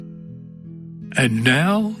And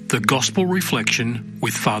now, the Gospel Reflection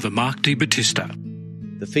with Father Mark De Battista.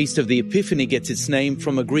 The Feast of the Epiphany gets its name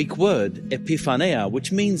from a Greek word, epiphaneia,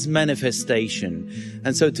 which means manifestation.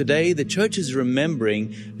 And so today the Church is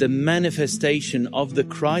remembering the manifestation of the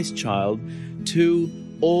Christ child to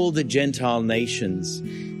all the Gentile nations.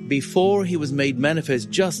 Before he was made manifest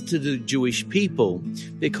just to the Jewish people,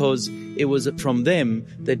 because it was from them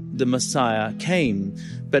that the Messiah came.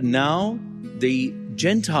 But now the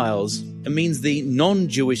Gentiles, it means the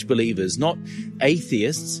non-Jewish believers, not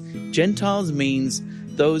atheists. Gentiles means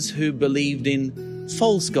those who believed in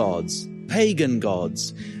false gods, pagan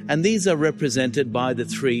gods. And these are represented by the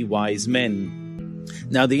three wise men.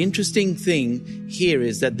 Now, the interesting thing here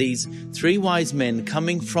is that these three wise men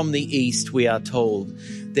coming from the east, we are told,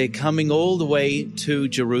 they're coming all the way to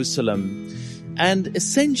Jerusalem. And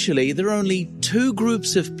essentially, there are only two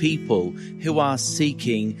groups of people who are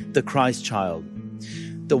seeking the Christ child.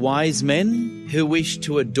 The wise men who wish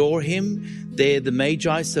to adore him, they're the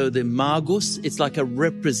magi, so the magus, it's like a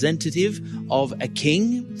representative of a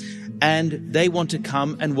king. And they want to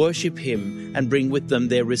come and worship him and bring with them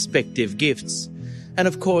their respective gifts. And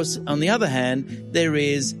of course, on the other hand, there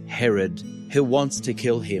is Herod, who wants to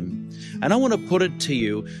kill him. And I want to put it to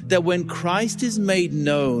you that when Christ is made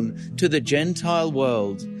known to the Gentile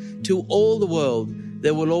world, to all the world,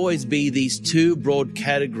 there will always be these two broad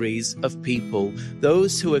categories of people.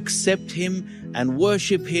 Those who accept him and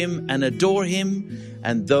worship him and adore him,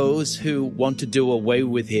 and those who want to do away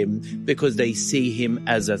with him because they see him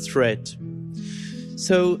as a threat.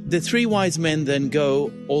 So the three wise men then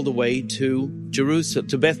go all the way to Jerusalem,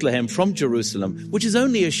 to Bethlehem from Jerusalem, which is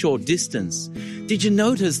only a short distance. Did you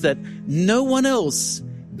notice that no one else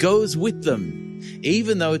goes with them,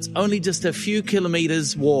 even though it's only just a few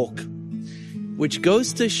kilometers walk? Which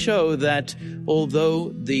goes to show that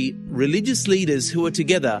although the religious leaders who were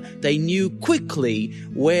together, they knew quickly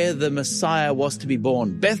where the Messiah was to be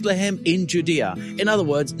born. Bethlehem in Judea. In other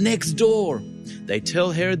words, next door. They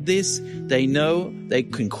tell Herod this, they know, they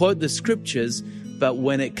can quote the scriptures, but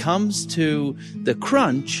when it comes to the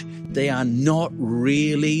crunch, they are not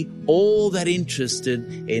really all that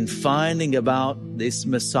interested in finding about this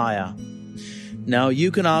Messiah. Now, you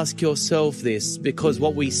can ask yourself this, because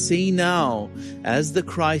what we see now as the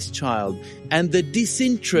Christ child and the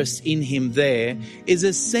disinterest in him there is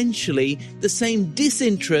essentially the same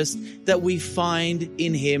disinterest that we find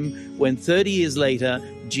in him when 30 years later,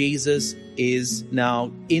 Jesus is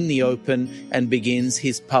now in the open and begins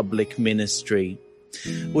his public ministry.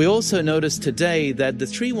 We also notice today that the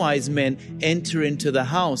three wise men enter into the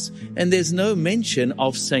house, and there's no mention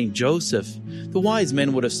of Saint Joseph. The wise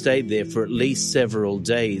men would have stayed there for at least several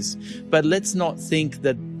days. But let's not think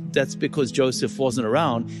that that's because Joseph wasn't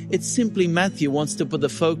around. It's simply Matthew wants to put the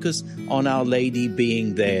focus on Our Lady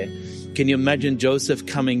being there. Can you imagine Joseph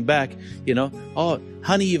coming back, oh,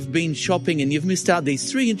 honey, you've been shopping and you've missed out.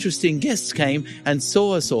 These three interesting guests came and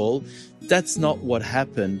saw us all. That's not what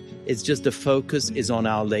happened. It's just the focus is on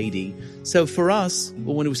Our Lady. So for us,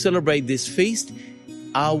 when we celebrate this feast,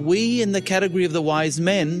 are we in the category of the wise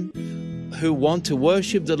men who want to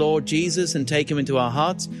worship the Lord Jesus and take him into our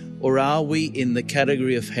hearts? Or are we in the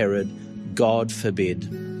category of Herod? God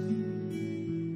forbid.